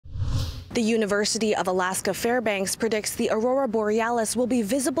The University of Alaska Fairbanks predicts the aurora borealis will be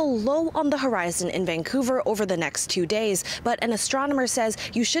visible low on the horizon in Vancouver over the next 2 days, but an astronomer says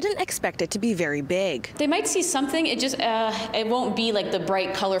you shouldn't expect it to be very big. They might see something, it won't be like the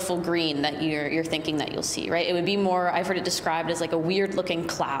bright, colorful green that you're thinking that you'll see, right? It would be more, I've heard it described as like a weird-looking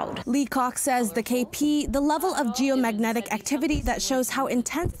cloud. Lee Cox says the KP, the level of geomagnetic activity that shows how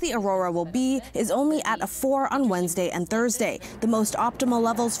intense the aurora will be, is only at a 4 on Wednesday and Thursday. The most optimal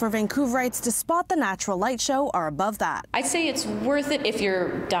levels for Vancouverites to spot the natural light show are above that. I'd say it's worth it if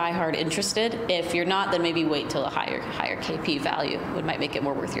you're diehard interested. If you're not, then maybe wait till a higher KP value. It might make it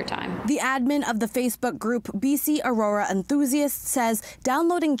more worth your time. The admin of the Facebook group BC Aurora Enthusiast says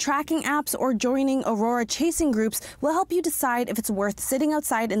downloading tracking apps or joining aurora chasing groups will help you decide if it's worth sitting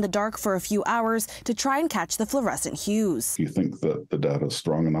outside in the dark for a few hours to try and catch the fluorescent hues. If you think that the data is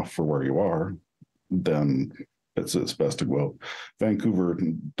strong enough for where you are, then it's best to go out. Vancouver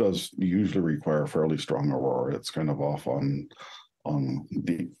does usually require fairly strong aurora. It's kind of off on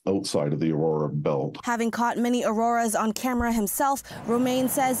the outside of the aurora belt. Having caught many auroras on camera himself, Romain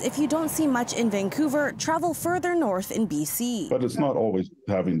says if you don't see much in Vancouver, travel further north in BC. But it's not always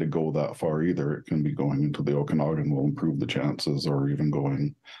having to go that far either. It can be going into the Okanagan will improve the chances, or even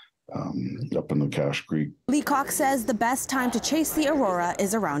going up in the Cache Creek. Lee Cox says the best time to chase the aurora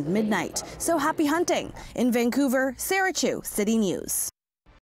is around midnight. So happy hunting. In Vancouver, Sarah Chu, City News.